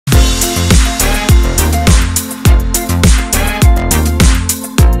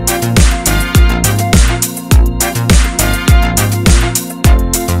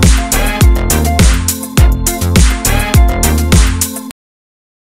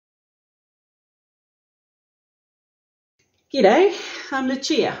G'day, I'm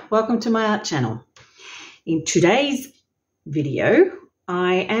Lucia. Welcome to my art channel. In today's video,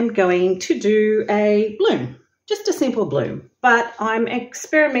 I am going to do a bloom, just a simple bloom, but I'm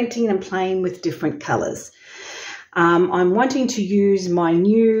experimenting and playing with different colours. I'm wanting to use my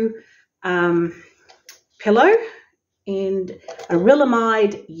new pillow in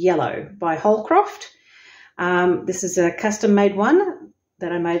Acrylamide Yellow by Holcroft. This is a custom made one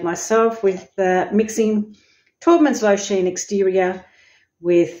that I made myself with mixing Taubmans Low Sheen exterior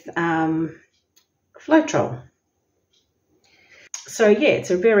with Floetrol. So yeah, it's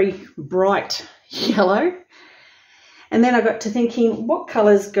a very bright yellow. And then I got to thinking, what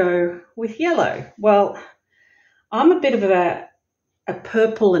colours go with yellow? Well, I'm a bit of a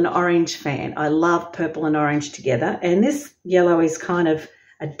purple and orange fan. I love purple and orange together, and this yellow is kind of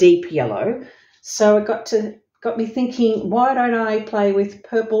a deep yellow. So it got me thinking, why don't I play with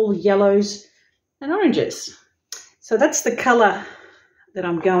purple, yellows and oranges? So that's the colour that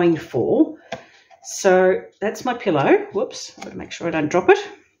I'm going for. So that's my pillow. Whoops, I've got to make sure I don't drop it.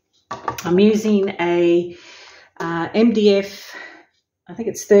 I'm using a MDF, I think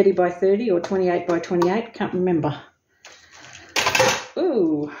it's 30 by 30 or 28 by 28, can't remember.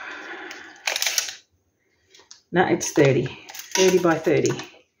 Ooh, no, it's 30 by 30.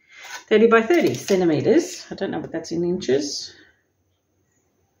 30 by 30 centimetres. I don't know what that's in inches.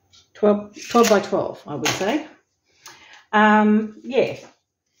 12 by 12, I would say. Yeah,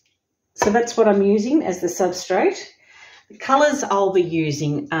 so that's what I'm using as the substrate. The colours I'll be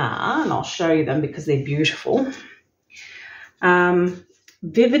using are, and I'll show you them because they're beautiful,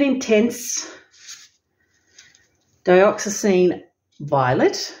 Vivid Intense Dioxazine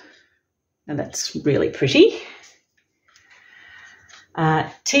Violet, and that's really pretty.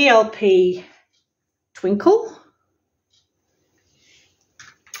 TLP Twinkle,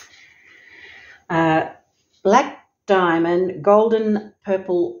 Black Diamond Golden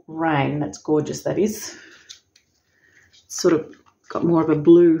Purple Rain. That's gorgeous, that is. Sort of got more of a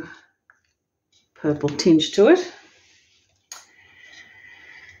blue purple tinge to it.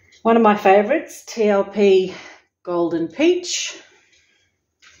 One of my favourites, TLP Golden Peach.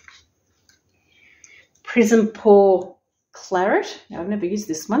 Prizm Pour Claret. Now, I've never used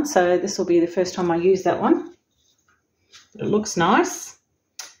this one, so this will be the first time I use that one. But it looks nice.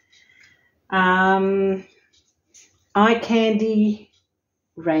 Eye Candy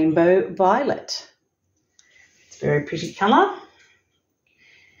Rainbow Violet. It's a very pretty colour.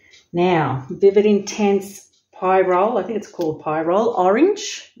 Now, Vivid Intense Pyrole. I think it's called Pyrole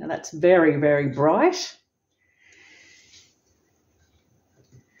Orange. Now, that's very, very bright.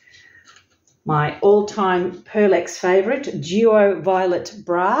 My all-time Pearlex favourite, Duo Violet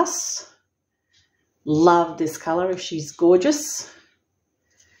Brass. Love this colour. She's gorgeous.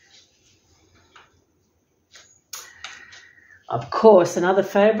 Of course, another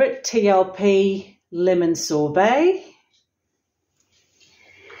favourite, TLP Lemon Sorbet.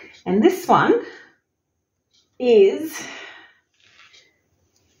 And this one is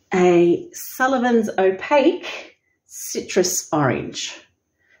a Sullivan's Opaque Citrus Orange.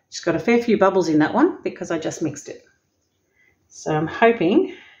 It's got a fair few bubbles in that one because I just mixed it. So I'm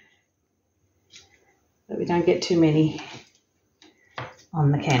hoping that we don't get too many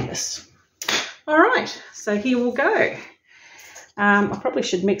on the canvas. All right, so here we'll go. I probably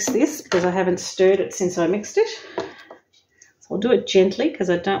should mix this because I haven't stirred it since I mixed it. So I'll do it gently because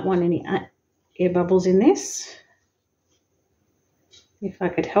I don't want any air bubbles in this, if I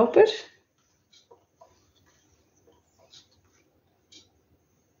could help it.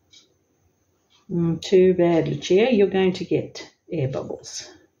 Too bad, Lucia, you're going to get air bubbles.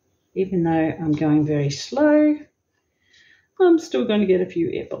 Even though I'm going very slow, I'm still going to get a few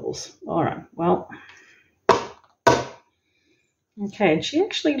air bubbles. All right, well... Okay, and she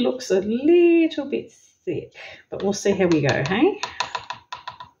actually looks a little bit thick, but we'll see how we go, hey?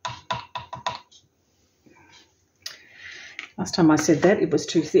 Last time I said that, it was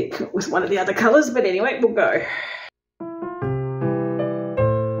too thick. It was one of the other colours, but anyway, we'll go.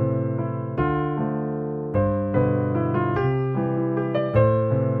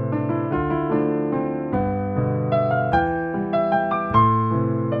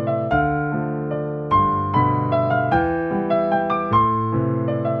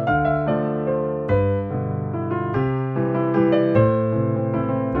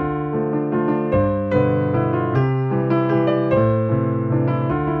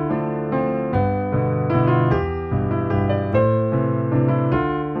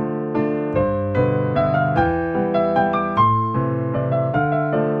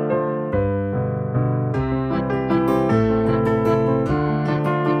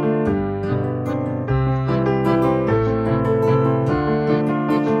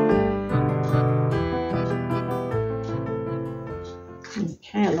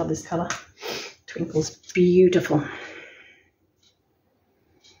 beautiful.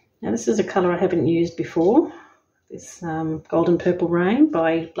 Now this is a colour I haven't used before. This Golden Purple Rain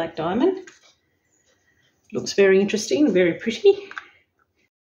by Black Diamond. Looks very interesting, very pretty.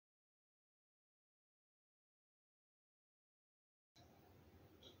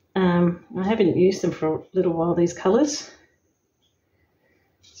 I haven't used them for a little while, these colours.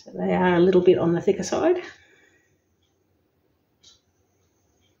 So they are a little bit on the thicker side.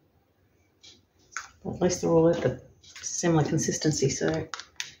 But at least they're all at the similar consistency, so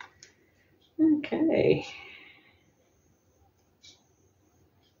okay.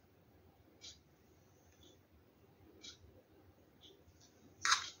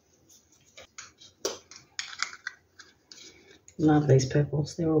 Love these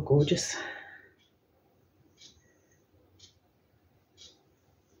purples, they're all gorgeous.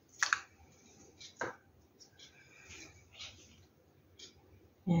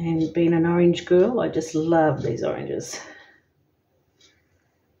 And being an orange girl, I just love these oranges.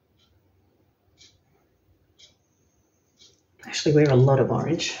 I actually wear a lot of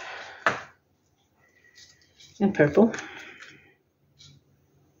orange and purple.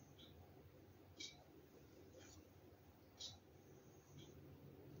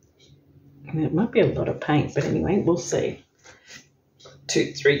 And it might be a lot of paint, but anyway, we'll see.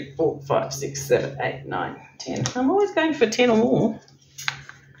 2, 3, 4, 5, 6, 7, 8, 9, 10. I'm always going for 10 or more.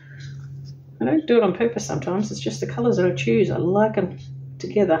 I don't do it on purpose sometimes. It's just the colours that I choose. I like them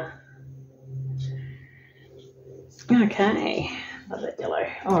together. Okay, love that yellow.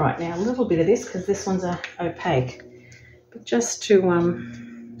 All right, now a little bit of this because this one's opaque. But just to,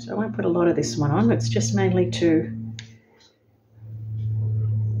 so I won't put a lot of this one on. It's just mainly to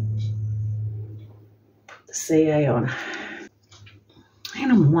put the CA on.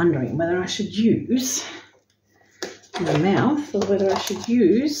 And I'm wondering whether I should use my mouth or whether I should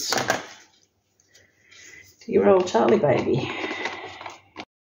use your old Charlie baby.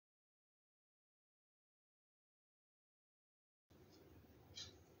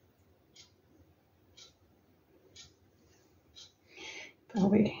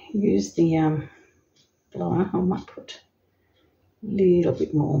 Probably use the blower. I might put a little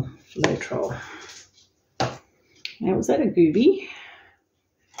bit more Floetrol. Now, was that a gooby?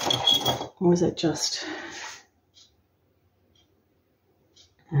 Or was that just...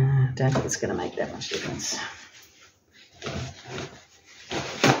 I don't think it's going to make that much difference.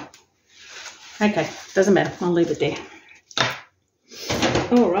 Okay, doesn't matter. I'll leave it there.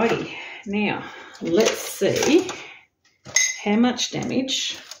 Alrighty, now let's see how much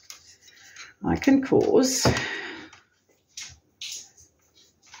damage I can cause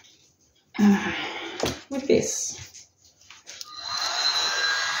with this.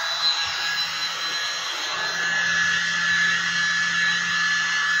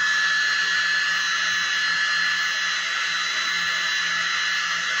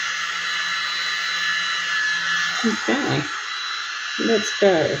 Okay, let's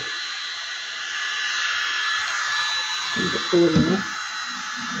go.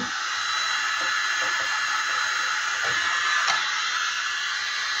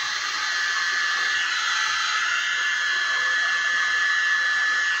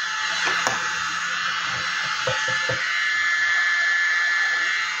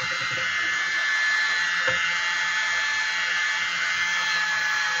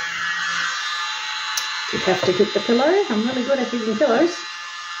 You have to hit the pillow. I'm really good at hitting pillows.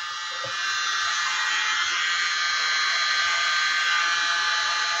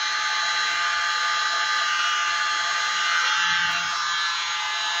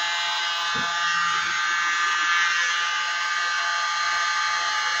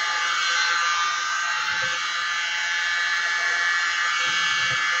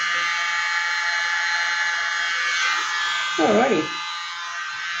 Alrighty.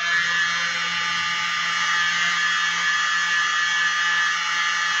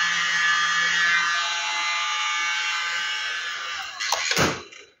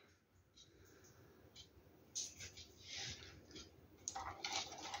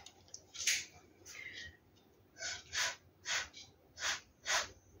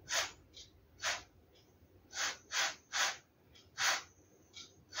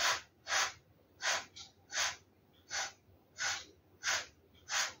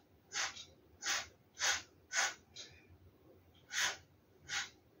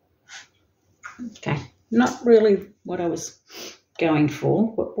 Okay, not really what I was going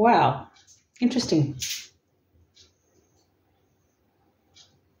for, but wow, interesting.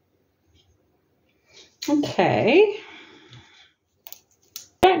 Okay,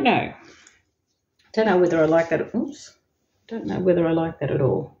 don't know whether I like that. Oops, don't know whether I like that at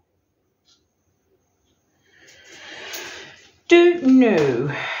all. don't know.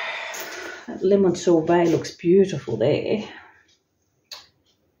 That lemon sorbet looks beautiful there.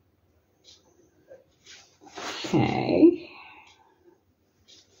 Okay.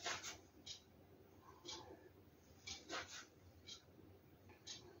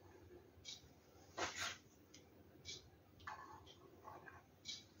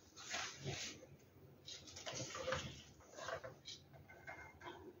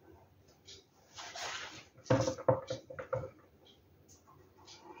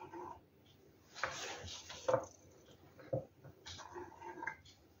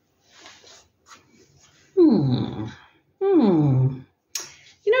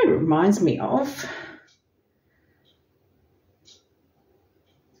 You know what it reminds me of?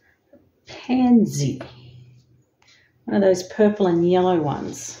 Pansy. One of those purple and yellow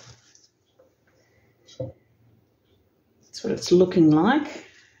ones. That's what it's looking like. It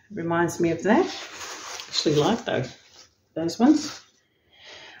reminds me of that. Actually like those ones.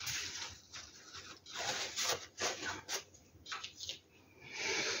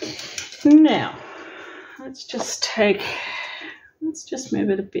 Now, let's just move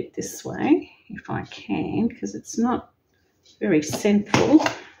it a bit this way, if I can, because it's not very central.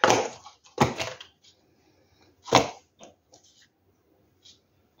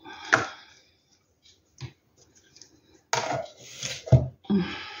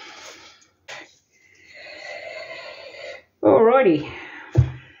 Alrighty.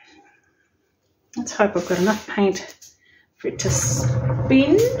 Let's hope I've got enough paint for it to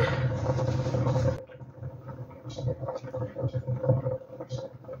spin.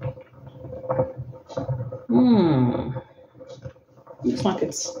 Looks like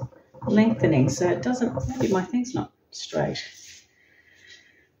it's lengthening, so it doesn't, maybe my thing's not straight.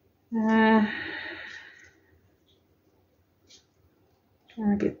 Try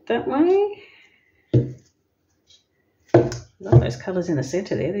a bit that way. I love those colours in the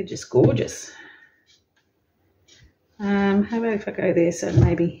centre there, they're just gorgeous. How about if I go there so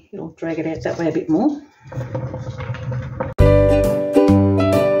maybe it'll drag it out that way a bit more.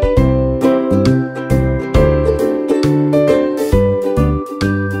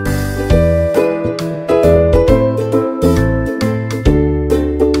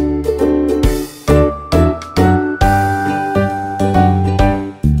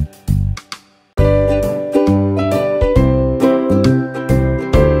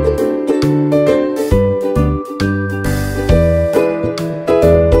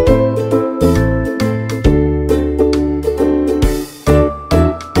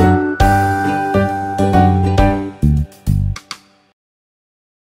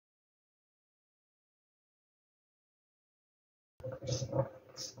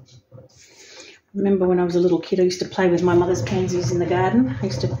 Remember when I was a little kid, I used to play with my mother's pansies in the garden. I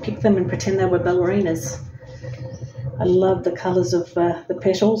used to pick them and pretend they were ballerinas. I love the colours of the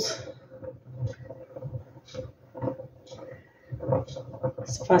petals.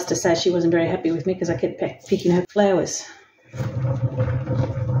 Suffice to say, she wasn't very happy with me because I kept picking her flowers.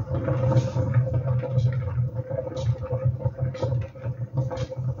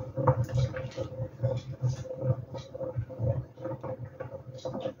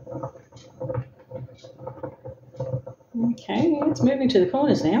 Okay, it's moving to the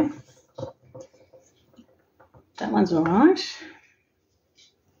corners now. That one's all right.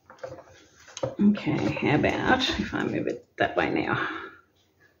 Okay, how about if I move it that way now?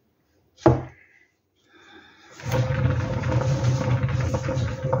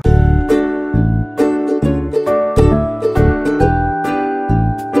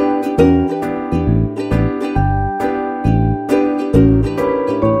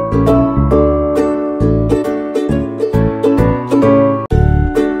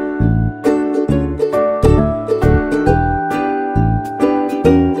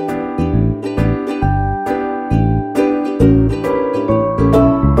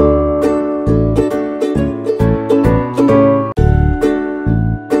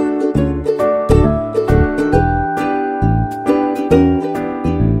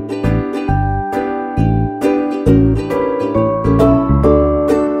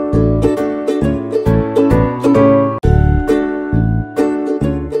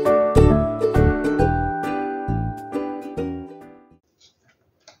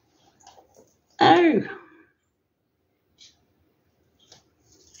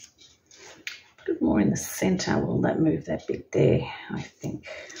 More in the centre. Will that move that bit there? I think.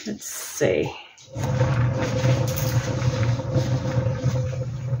 Let's see.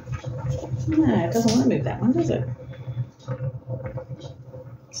 No, it doesn't want to move that one, does it?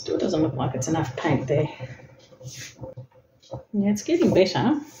 Still doesn't look like it's enough paint there. Yeah, it's getting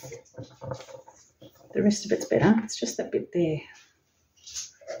better. The the rest of it's better. It's just that bit there.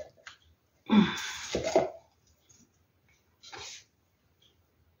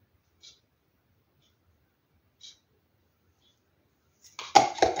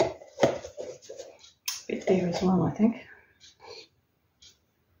 Bit there as well, I think.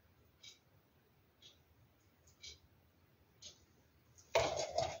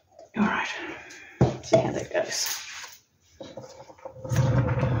 All right, see how that goes.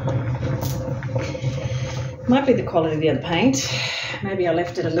 Might be the quality of the other paint. Maybe I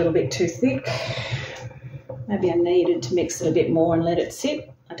left it a little bit too thick. Maybe I needed to mix it a bit more and let it sit.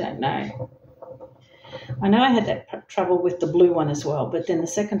 I don't know. I know I had that trouble with the blue one as well, but then the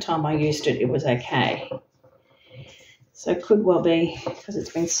second time I used it, it was okay. So it could well be because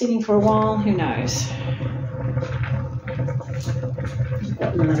it's been sitting for a while, who knows. I've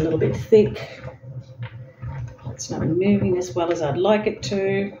gotten a little bit thick. It's not moving as well as I'd like it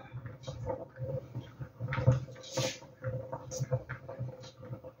to.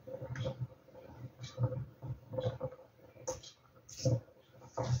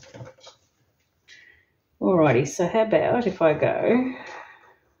 Alrighty, so how about if I go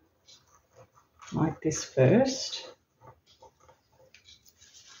like this first?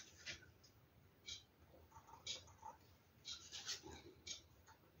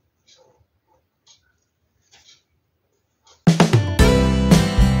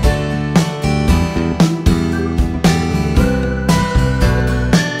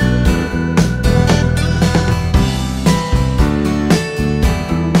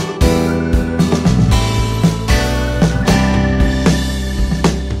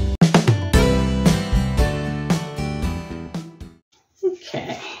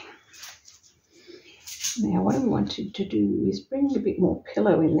 Now what I wanted to do is bring a bit more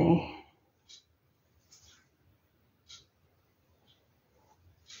pillow in there.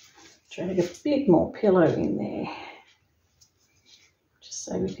 Try to get a bit more pillow in there, just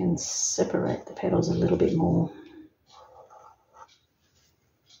so we can separate the petals a little bit more.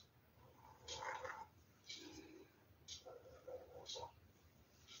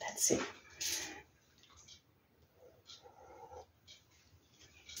 That's it.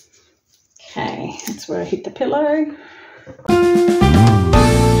 Okay, that's where I hit the pillow.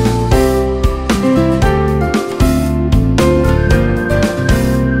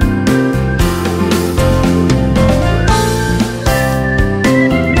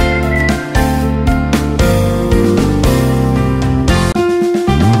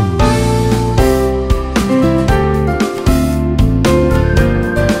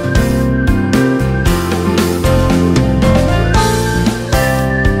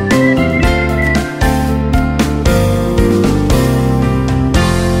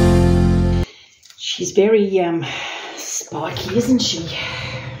 She's very spiky, isn't she?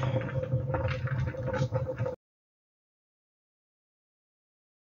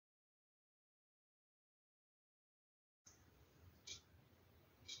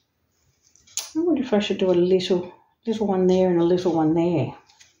 I wonder if I should do a little one there and a little one there.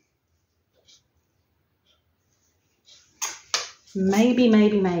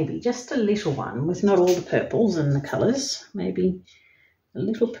 Maybe, just a little one with not all the purples and the colours. Maybe a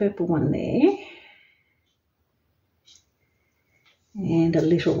little purple one there. And a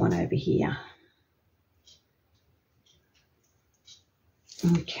little one over here.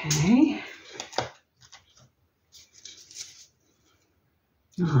 Okay.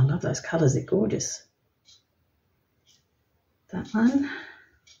 Oh, I love those colours, they're gorgeous. That one.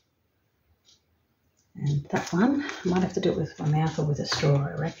 And that one. I might have to do it with my mouth or with a straw,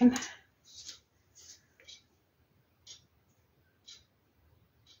 I reckon.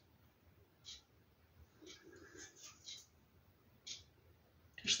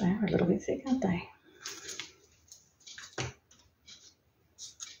 They are a little bit thick, aren't they?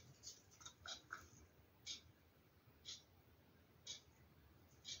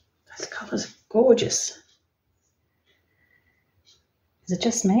 Those colours are gorgeous. Is it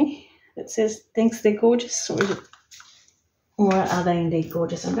just me that thinks they're gorgeous, or are they indeed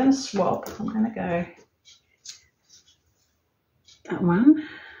gorgeous? I'm going to swap. I'm going to go that one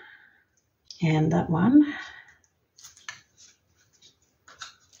and that one.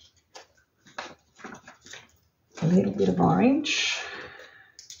 A little bit of orange.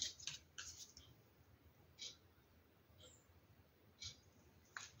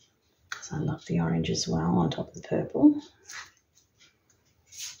 So I love the orange as well on top of the purple.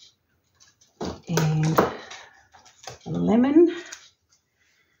 And lemon.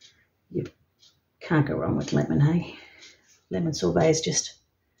 You can't go wrong with lemon, hey? Lemon sorbet is just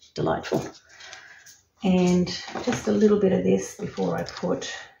delightful. And just a little bit of this before I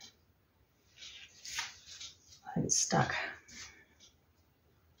put I think it's stuck.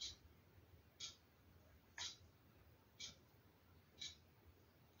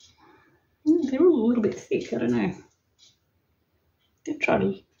 They're all a little bit thick, I don't know. Did try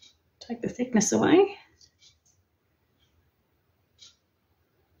to take the thickness away.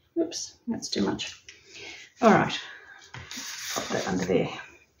 Oops, that's too much. All right, pop that under there.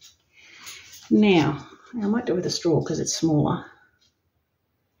 Now, I might do it with a straw because it's smaller.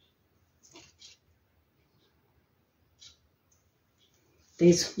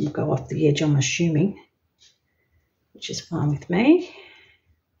 These will go off the edge, I'm assuming, which is fine with me.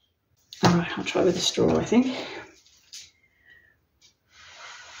 All right, I'll try with a straw, I think.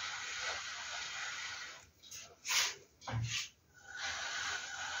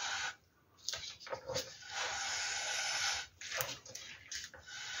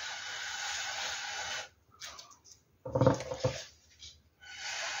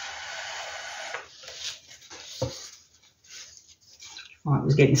 Oh, it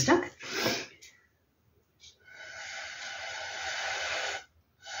was getting stuck.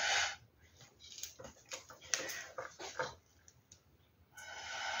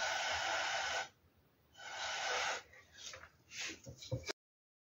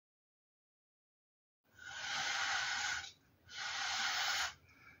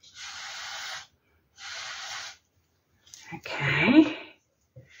 Okay,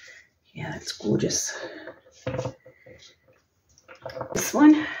 yeah, that's gorgeous. This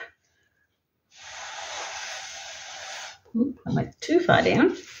one, oop, I went too far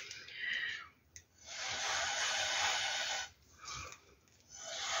down.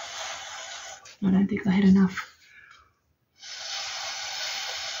 I don't think I had enough.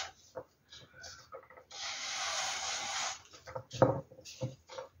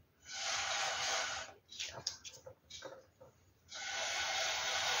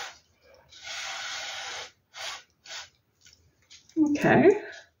 Okay.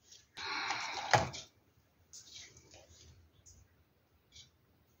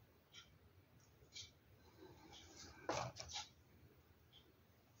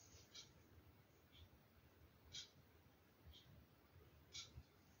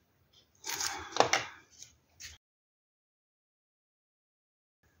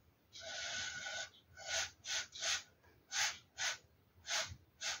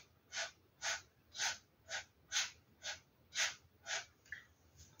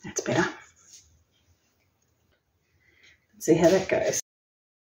 That's better. Let's see how that goes.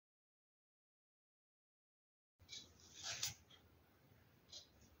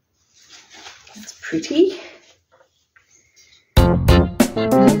 That's pretty.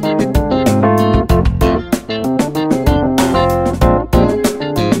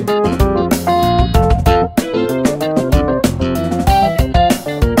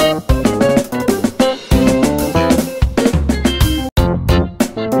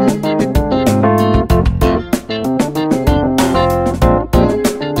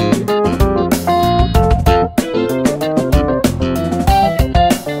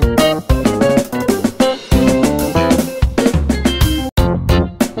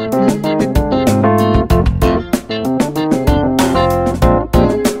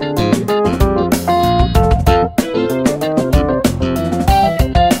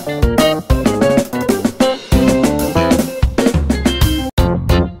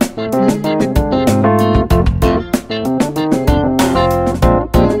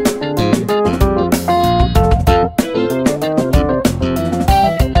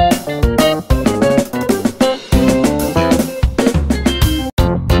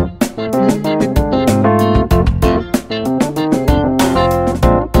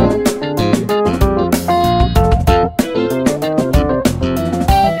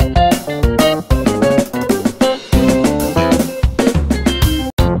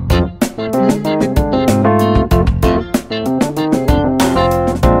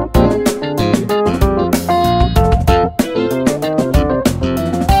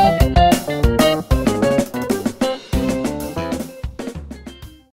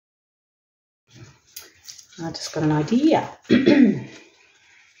 I just got an idea. Don't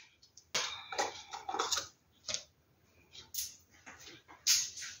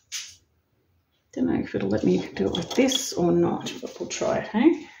know if it'll let me do it like this or not, but we'll try it,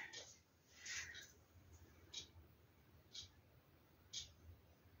 hey?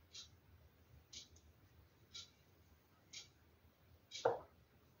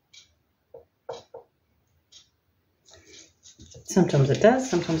 Sometimes it does,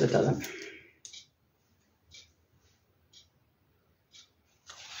 sometimes it doesn't.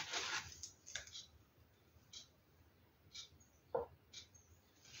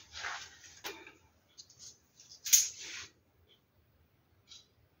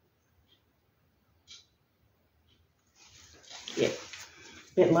 Yeah,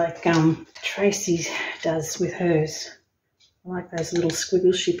 a bit like Tracy does with hers. I like those little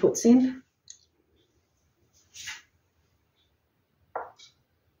squiggles she puts in.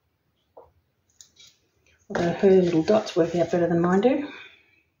 Although her little dots work out better than mine do.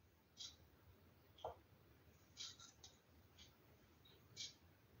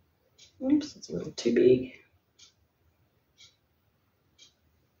 Oops, it's a little too big.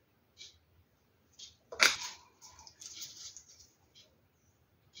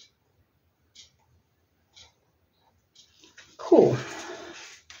 Cool.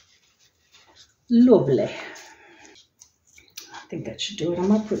 Lovely. I think that should do it. I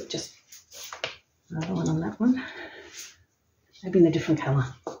might put just another one on that one. Maybe in a different colour.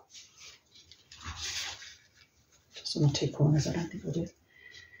 Just on the two corners, I don't think I'll do.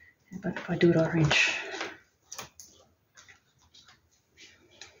 How about if I do it orange?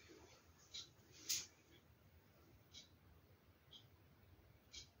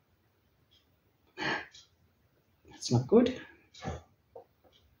 That's not good.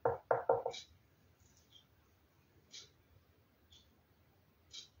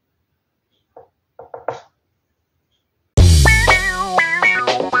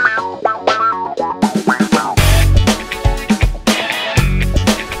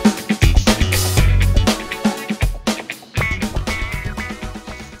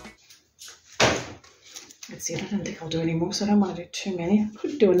 That's it, I don't think I'll do any more, so I don't want to do too many. I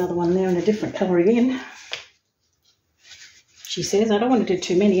could do another one there in a different colour again. She says, I don't want to do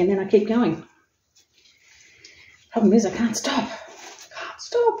too many, and then I keep going. Problem is, I can't stop. Can't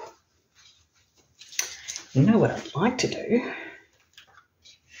stop. You know what I'd like to do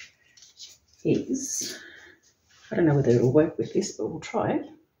is, I don't know whether it'll work with this, but we'll try it.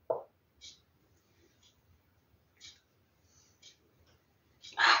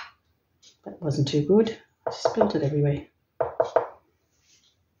 That wasn't too good. I spilled it everywhere.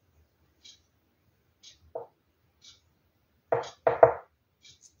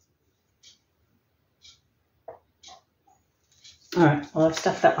 All right, well, I've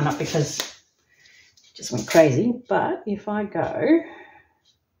stuffed that one up because it just went crazy. But if I go,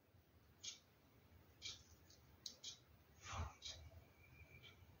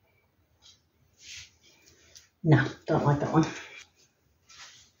 no, don't like that one.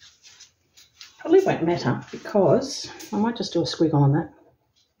 Probably won't matter because I might just do a squiggle on that.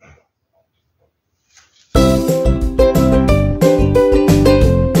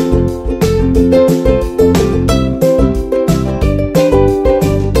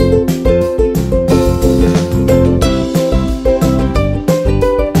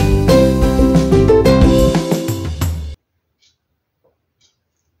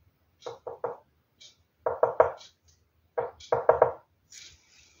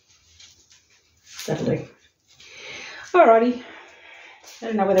 That'll do. Alrighty. I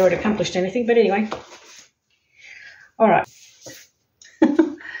don't know whether it accomplished anything, but anyway. Alright.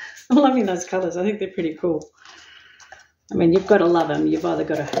 I'm loving those colours. I think they're pretty cool. I mean, you've got to love them. You've either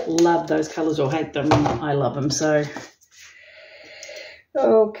got to love those colours or hate them. I love them, so.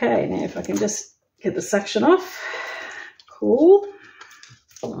 Okay, now if I can just get the suction off. Cool.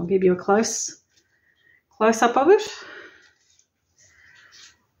 I'll give you a close-up of it.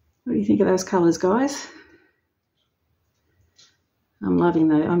 What do you think of those colours, guys? I'm loving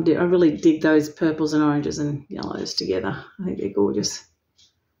those. I really dig those purples and oranges and yellows together. I think they're gorgeous.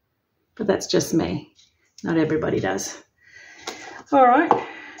 But that's just me. Not everybody does. All right,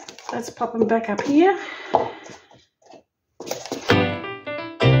 let's pop them back up here.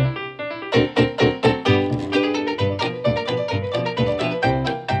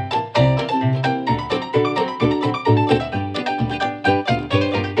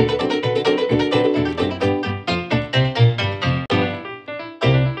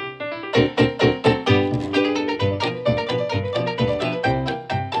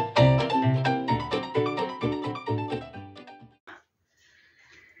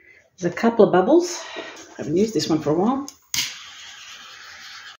 There's a couple of bubbles. I haven't used this one for a while.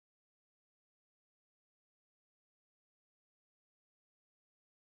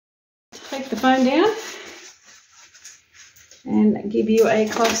 Take the phone down and give you a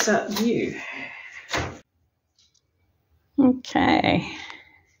close-up view. Okay.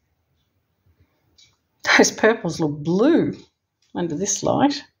 Those purples look blue under this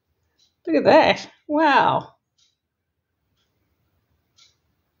light. Look at that. Wow.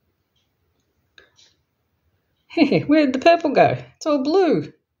 Hey, where'd the purple go? It's all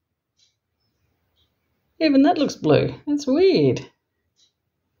blue. Even that looks blue. That's weird.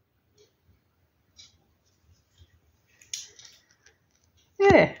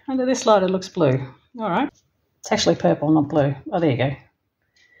 Yeah, under this light it looks blue. All right. It's actually purple, not blue. Oh, there you go.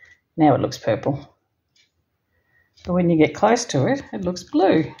 Now it looks purple. But when you get close to it, it looks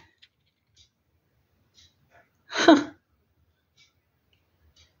blue.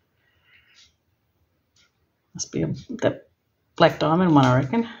 Must be that black diamond one, I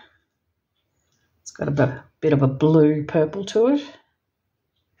reckon. It's got a bit of a blue purple to it.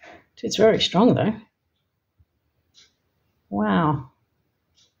 It's very strong though. Wow.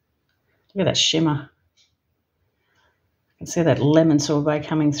 Look at that shimmer. I can see that lemon sorbet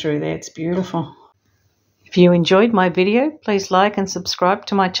coming through there. It's beautiful. If you enjoyed my video, please like and subscribe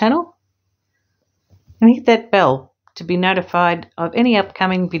to my channel. And hit that bell to be notified of any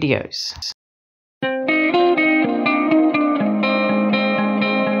upcoming videos.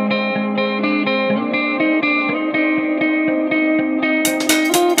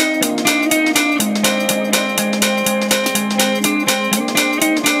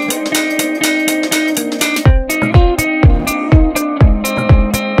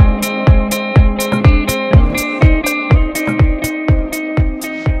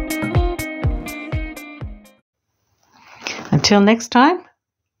 Until next time,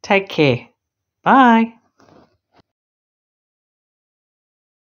 take care. Bye.